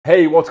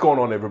Hey, what's going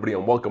on everybody,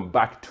 and welcome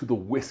back to the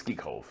Whiskey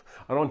Cove.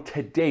 And on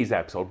today's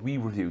episode, we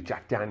review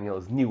Jack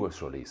Daniel's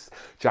newest release,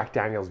 Jack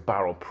Daniel's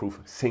Barrel Proof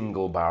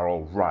Single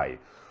Barrel Rye.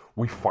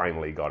 We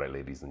finally got it,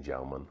 ladies and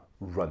gentlemen.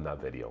 Run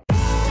that video.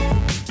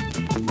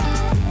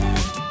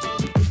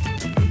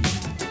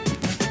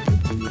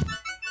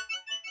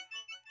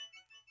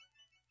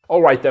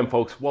 Alright then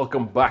folks,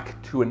 welcome back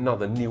to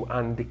another new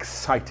and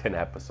exciting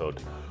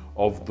episode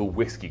of the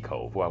Whiskey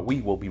Cove, where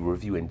we will be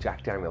reviewing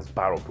Jack Daniel's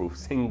Barrel Proof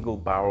Single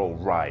Barrel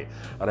Rye.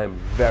 And I'm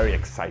very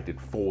excited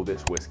for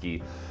this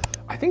whiskey.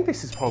 I think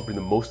this is probably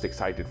the most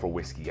excited for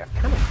whiskey I've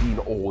kind of been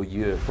all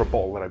year, for a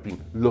bottle that I've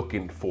been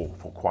looking for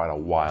quite a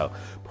while.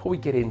 Before we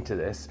get into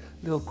this,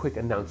 little quick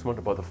announcement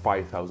about the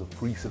 5,000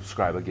 free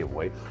subscriber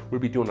giveaway.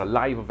 We'll be doing a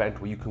live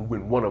event where you can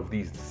win one of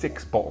these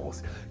 6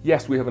 bottles.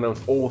 Yes, we have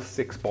announced all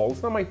 6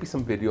 bottles. There might be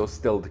some videos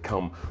still to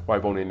come where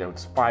I've only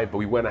announced 5, but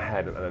we went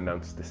ahead and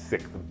announced the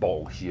 6th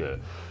bottle here.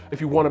 If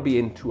you want to be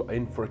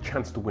in for a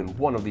chance to win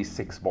one of these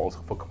 6 bottles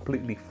for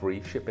completely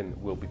free, shipping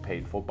will be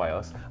paid for by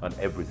us and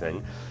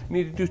everything, you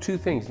need to do 2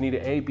 things. You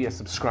need to be a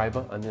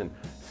subscriber, and then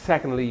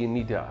secondly, you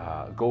need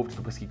to go over to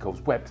the Whiskey Cove's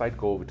website,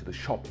 go over to the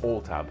Shop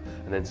All tab,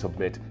 and then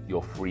submit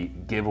your free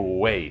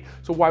giveaway.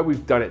 So why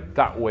we've done it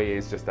that way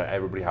is just that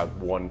everybody has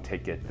one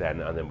ticket then,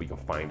 and then we can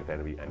find if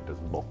anybody enters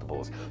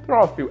multiples. There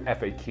are a few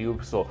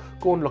FAQs, so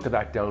go and look at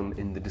that down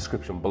in the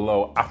description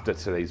below after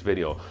today's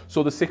video.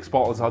 So the 6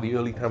 bottles are the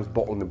Early Times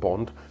Bottle and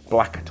Bond,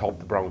 Black Top,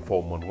 the Brown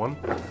Foreman one,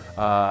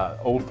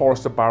 Old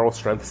Forester Barrel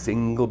Strength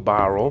Single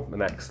Barrel,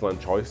 an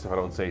excellent choice if I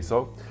don't say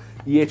so,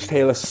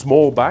 E.H.Taylor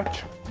Small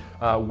Batch,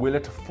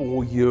 Willet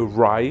 4-Year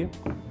Rye,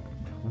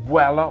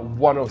 Weller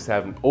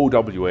 107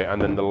 OWA, and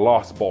then the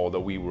last bottle that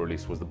we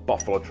released was the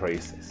Buffalo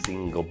Trace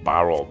Single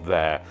Barrel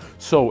there.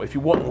 So if you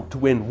want to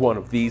win one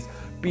of these,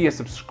 be a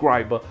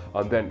subscriber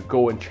and then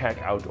go and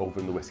check out over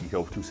in the Whiskey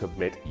Cove to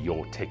submit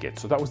your ticket.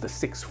 So that was the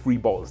 6 free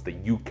bottles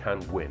that you can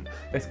win.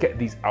 Let's get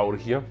these out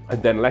of here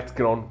and then let's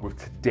get on with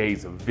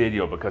today's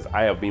video, because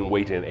I have been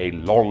waiting a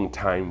long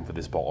time for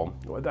this bottle.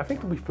 I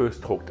think that we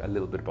first talked a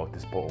little bit about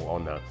this bottle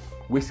on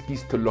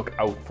Whiskeys to Look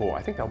Out For.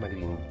 I think that might have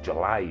been in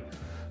July,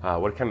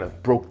 where it kind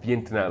of broke the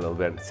internet a little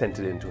bit and sent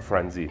it into a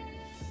frenzy.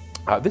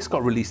 This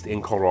got released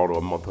in Colorado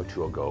a month or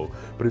 2 ago,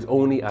 but it's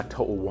only at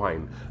Total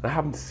Wine. And I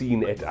haven't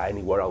seen it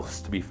anywhere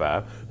else, to be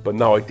fair, but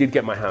now I did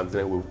get my hands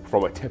in it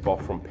from a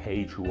tip-off from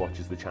Paige, who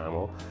watches the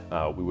channel.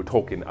 We were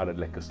talking at a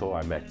liquor store,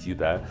 I met you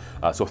there.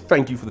 So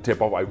thank you for the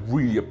tip-off, I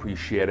really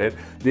appreciate it.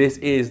 This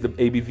is, the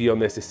ABV on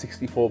this is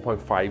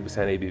 64.5%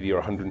 ABV or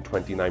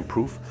 129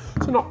 proof.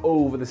 So not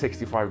over the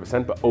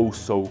 65%, but oh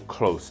so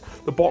close.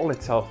 The bottle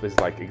itself is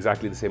like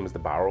exactly the same as the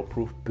barrel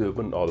proof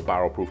bourbon or the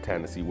barrel proof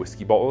Tennessee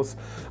whiskey bottles.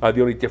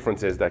 The only difference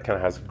is that it kind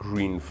of has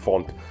green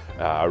font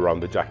around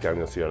the Jack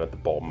Daniel's here at the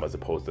bottom, as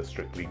opposed to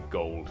strictly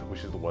gold,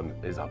 which is the one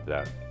that is up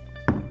there.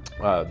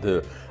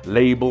 The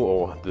label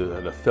or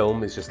the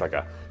film is just like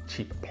a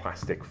cheap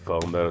plastic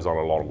film that is on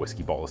a lot of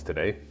whiskey bottles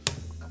today.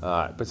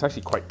 But it's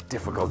actually quite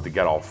difficult to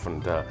get off,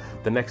 and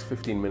the next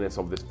 15 minutes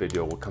of this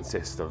video will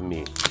consist of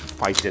me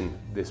fighting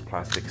this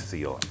plastic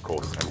seal. Of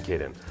course, I'm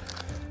kidding.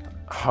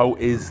 How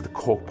is the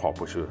cork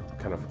pop, which are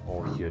kind of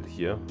all here?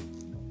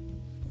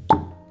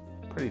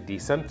 Pretty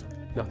decent.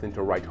 Nothing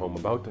to write home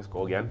about. Let's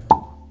go again.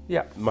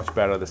 Yeah, much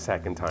better the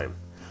second time.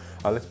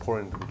 Let's pour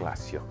it into the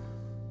glass here.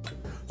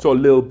 So a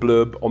little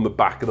blurb on the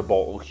back of the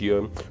bottle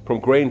here. From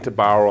grain to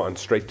barrel and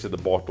straight to the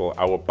bottle,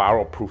 our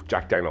barrel-proof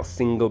Jack Daniel's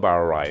Single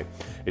Barrel Rye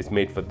is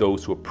made for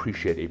those who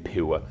appreciate a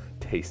pure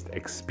taste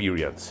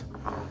experience.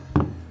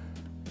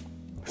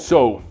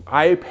 So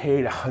I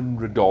paid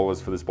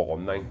 $100 for this bottle,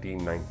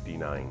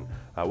 $19.99,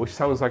 which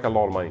sounds like a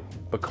lot of money,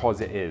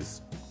 because it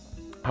is.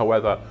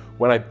 However,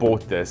 when I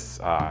bought this,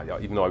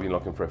 even though I've been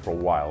looking for it for a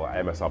while,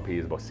 MSRP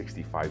is about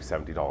 $65,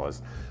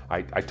 $70.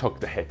 I took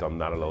the hit on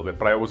that a little bit,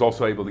 but I was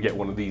also able to get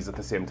one of these at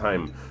the same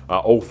time.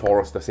 Old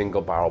Forester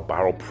Single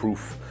Barrel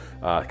Proof,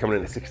 coming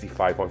in at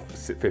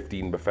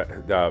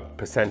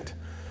 65.15%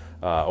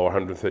 or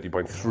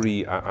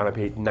 130.3, and I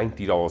paid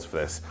 $90 for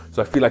this.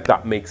 So I feel like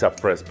that makes up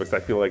for it, because I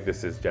feel like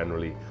this is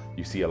generally,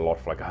 you see a lot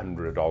for like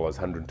 $100,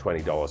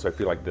 $120. So I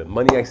feel like the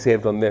money I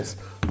saved on this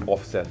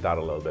offset that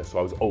a little bit. So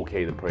I was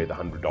okay to pay the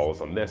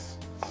 $100 on this.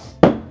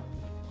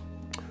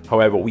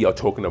 However, we are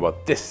talking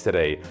about this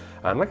today,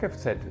 and like I've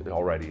said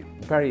already,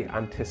 very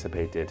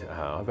anticipated.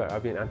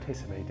 I've been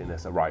anticipating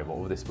this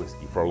arrival of this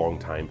whiskey for a long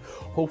time.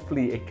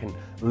 Hopefully it can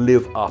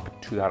live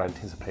up to that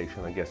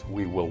anticipation. I guess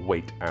we will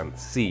wait and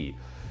see.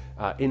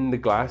 In the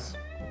glass,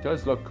 it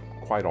does look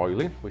quite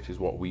oily, which is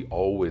what we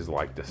always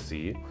like to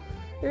see.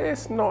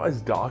 It's not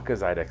as dark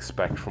as I'd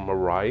expect from a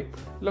rye. It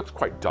looks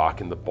quite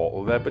dark in the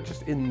bottle there, but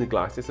just in the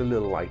glass, it's a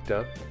little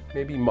lighter.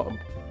 Maybe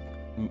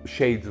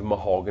shades of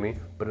mahogany,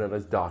 but not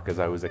as dark as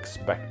I was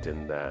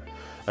expecting there.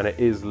 And it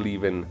is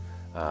leaving,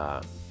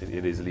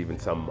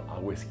 some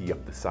whiskey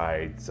up the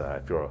sides.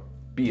 If you're a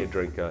beer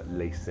drinker,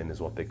 lacing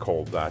is what they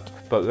call that.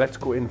 But let's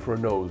go in for a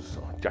nose.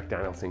 Jack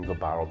Daniel's Single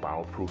Barrel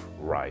Proof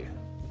Rye.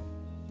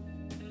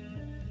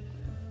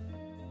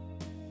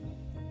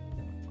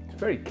 It's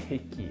very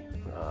cakey.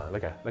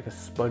 like a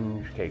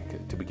sponge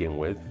cake to begin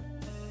with.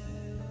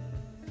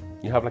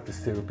 You have like the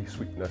syrupy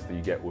sweetness that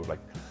you get with like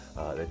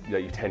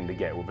that you tend to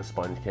get with a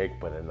sponge cake,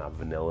 but then that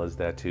vanilla's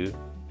there too.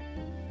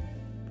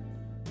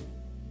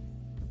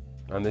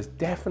 And there's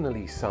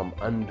definitely some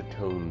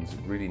undertones,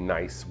 really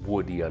nice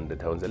woody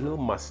undertones, a little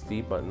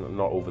musty, but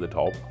not over the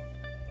top.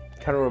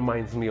 Kind of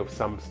reminds me of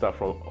some stuff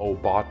from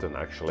Old Barton,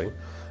 actually,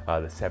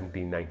 the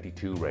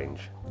 1792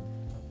 range.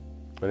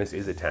 And this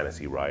is a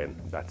Tennessee rye,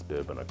 and that's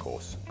bourbon, of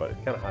course, but it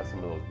kind of has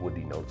some of those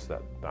woody notes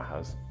that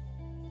has.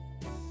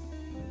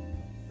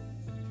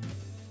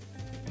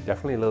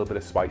 Definitely a little bit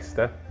of spice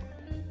there.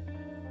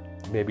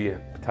 Maybe a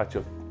touch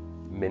of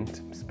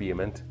mint,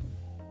 spearmint.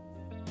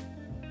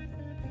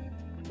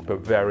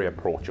 But very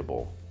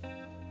approachable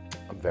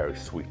and very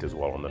sweet as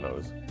well on the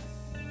nose.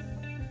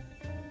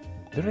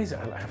 There is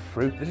a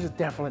fruit, there is a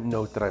definite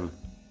note that I'm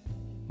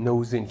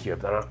nosing here,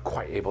 but I'm not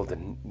quite able to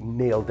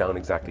nail down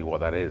exactly what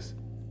that is.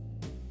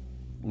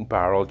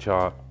 Barrel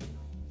char.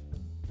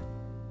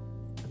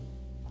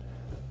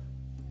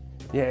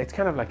 Yeah, it's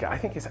kind of like, I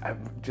think it's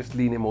just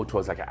leaning more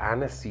towards like an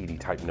aniseedy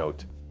type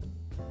note.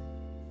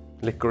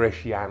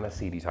 Licorice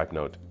aniseedy type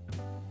note.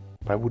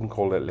 But I wouldn't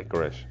call it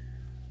licorice.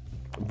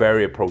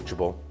 Very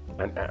approachable,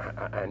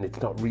 and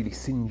it's not really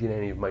singeing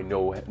any of my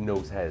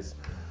nose hairs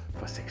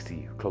for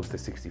close to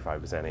 65%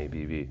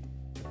 ABV.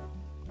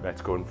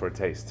 Let's go in for a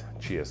taste.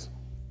 Cheers.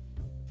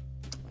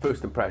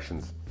 First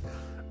impressions,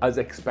 as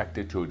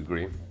expected to a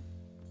degree,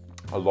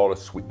 a lot of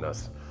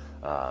sweetness,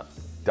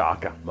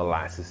 darker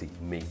molassesy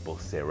maple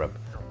syrup,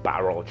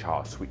 barrel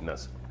char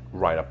sweetness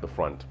right up the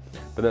front.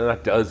 But then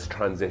that does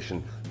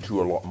transition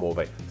to a lot more of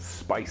a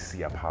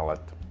spicier palate.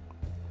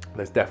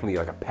 There's definitely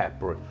like a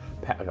pepper,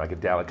 like a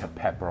delicate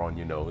pepper on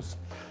your nose.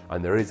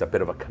 And there is a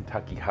bit of a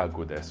Kentucky hug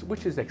with this,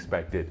 which is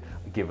expected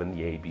given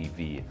the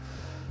ABV.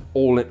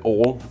 All in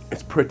all,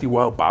 it's pretty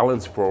well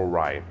balanced for a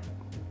rye.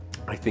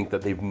 I think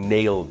that they've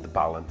nailed the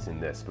balance in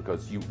this,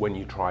 because when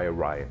you try a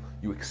rye,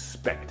 you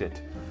expect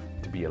it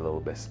to be a little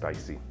bit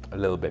spicy, a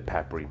little bit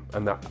peppery.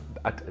 And that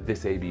at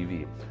this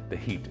ABV, the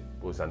heat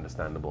was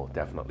understandable,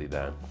 definitely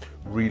there.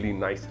 Really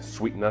nice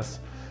sweetness.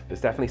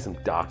 There's definitely some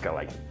darker,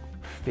 like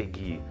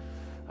figgy,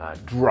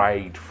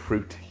 dried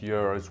fruit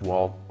here as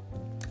well.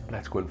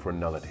 Let's go in for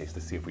another taste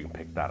to see if we can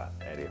pick that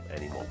up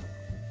anymore.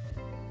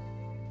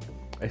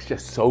 It's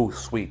just so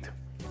sweet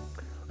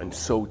and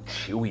so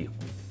chewy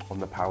on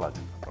the palate.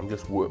 I'm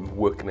just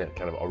working it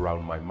kind of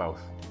around my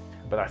mouth.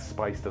 But that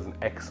spice does an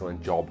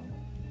excellent job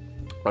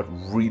at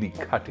really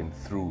cutting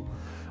through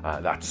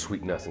that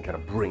sweetness and kind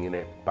of bringing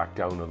it back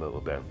down a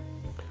little bit.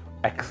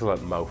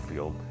 Excellent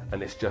mouthfeel,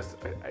 and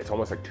it's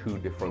almost like two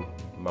different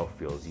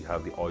mouthfeels. You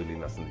have the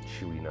oiliness and the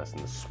chewiness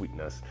and the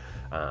sweetness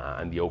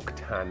and the oak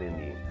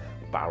tannin,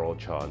 barrel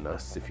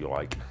charness, if you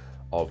like,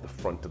 of the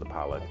front of the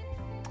palate.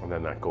 And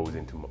then that goes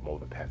into more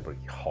of a peppery,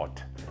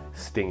 hot,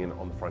 stinging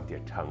on the front of your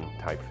tongue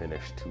type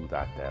finish to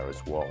that there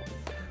as well.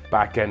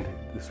 Back end,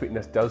 the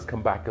sweetness does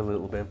come back a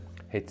little bit,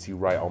 hits you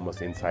right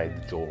almost inside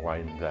the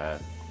jawline there.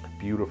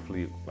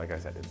 Beautifully, like I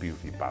said, a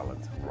beautifully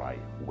balanced rye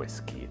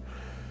whiskey.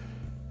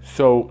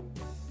 So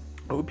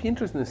it would be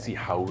interesting to see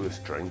how this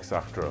drinks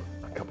after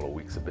a couple of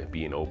weeks of it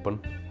being open,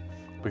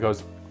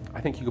 because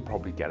I think you could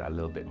probably get a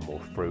little bit more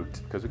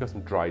fruit, because we've got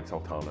some dried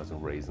sultanas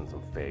and raisins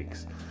and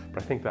figs,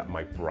 but I think that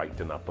might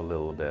brighten up a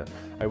little bit.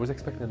 I was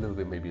expecting a little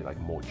bit maybe like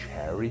more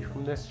cherry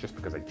from this, just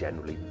because I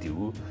generally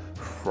do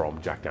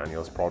from Jack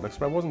Daniel's products,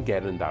 but I wasn't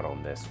getting that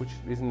on this, which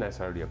isn't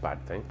necessarily a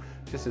bad thing.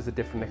 Just is a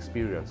different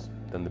experience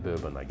than the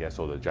bourbon, I guess,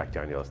 or the Jack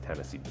Daniel's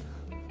Tennessee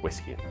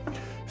whiskey.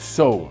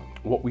 So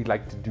what we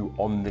like to do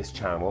on this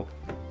channel,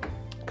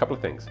 a couple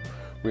of things.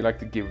 We like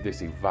to give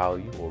this a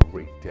value, or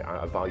rate it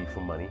a value for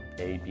money,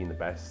 A being the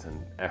best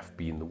and F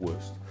being the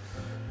worst.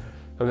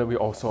 And then we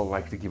also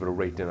like to give it a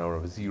rating out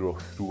of 0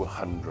 through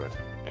 100.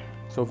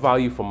 So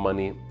value for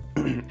money,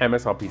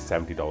 MSRP is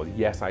 $70.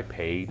 Yes, I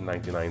paid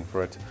 $99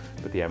 for it,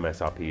 but the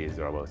MSRP is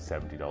about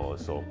 $70,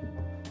 so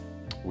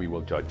we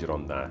will judge it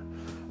on that.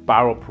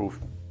 Barrel proof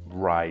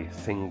rye,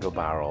 single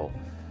barrel,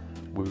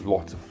 with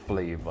lots of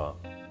flavor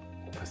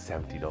for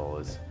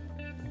 $70.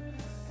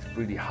 It's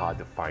really hard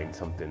to find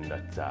something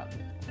that's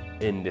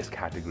in this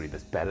category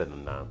that's better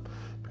than that,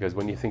 because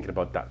when you're thinking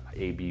about that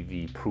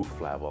ABV proof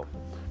level,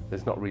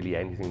 there's not really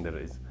anything that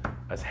is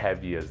as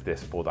heavy as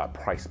this for that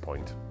price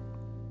point.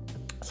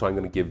 So I'm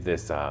going to give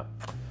this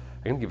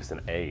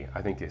an A.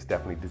 I think it's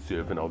definitely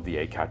deserving of the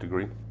A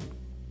category.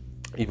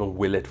 Even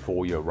Willet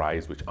 4-year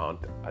ryes, which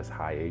aren't as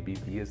high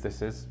ABV as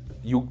this is.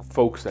 You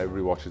folks that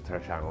everybody watches our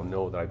channel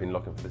know that I've been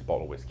looking for this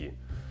bottle of whiskey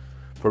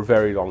for a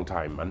very long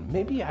time, and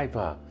maybe I've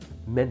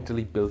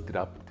mentally built it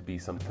up to be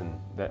something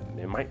that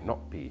it might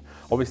not be.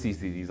 Obviously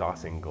these are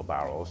single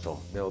barrels, so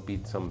there'll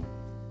be some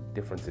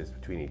differences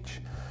between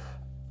each.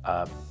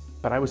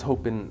 But I was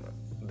hoping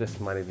this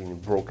might have been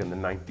broken the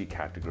 90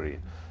 category.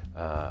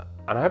 And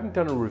I haven't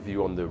done a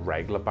review on the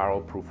regular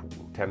barrel proof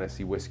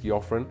Tennessee whiskey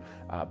offering,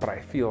 but I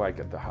feel like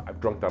I've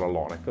drunk that a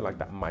lot, and I feel like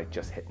that might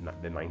just hit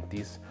the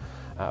 90s.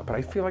 but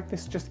I feel like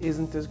this just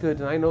isn't as good.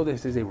 And I know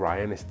this is a rye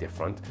and it's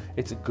different.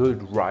 It's a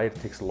good rye, it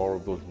ticks a lot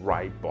of those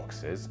rye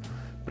boxes,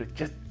 but it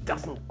just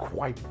doesn't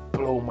quite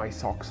blow my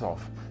socks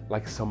off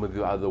like some of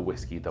the other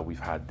whiskey that we've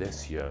had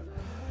this year.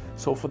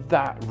 So for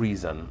that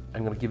reason,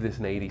 I'm gonna give this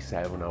an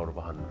 87 out of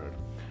 100.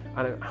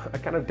 And I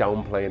kind of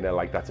downplaying it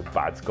like that's a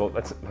bad score.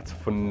 That's a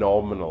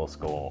phenomenal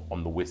score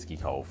on the Whiskey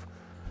Cove.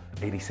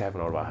 87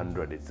 out of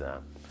 100. It's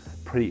a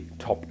pretty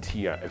top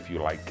tier, if you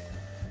like.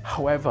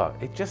 However,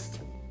 it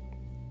just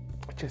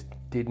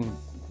didn't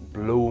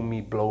blow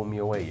me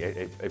away.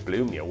 It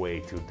blew me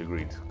away to a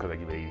degree because I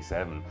give it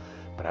 87.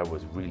 But I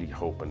was really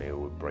hoping it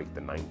would break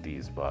the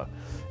 90s. But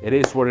it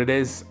is what it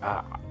is.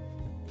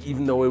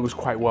 Even though it was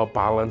quite well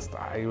balanced,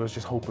 I was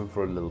just hoping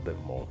for a little bit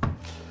more.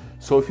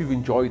 So if you've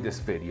enjoyed this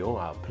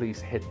video,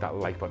 please hit that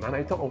like button. And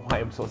I don't know why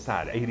I'm so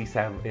sad.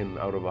 87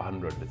 out of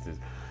 100. This is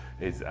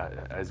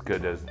as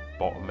good as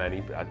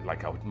many,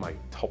 like my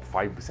top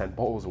 5%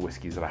 bottles of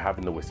whiskeys that I have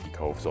in the Whiskey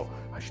Cove. So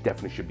I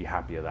definitely should be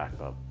happy at that,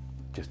 but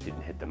just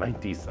didn't hit the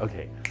 90s.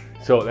 Okay,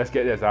 so let's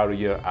get this out of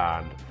here,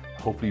 and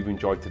hopefully you've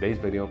enjoyed today's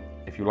video.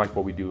 If you like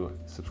what we do,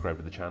 subscribe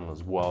to the channel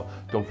as well.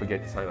 Don't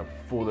forget to sign up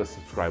for the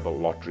subscriber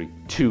lottery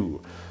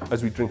too,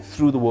 as we drink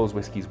through the world's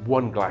whiskeys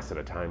one glass at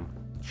a time.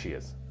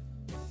 Cheers.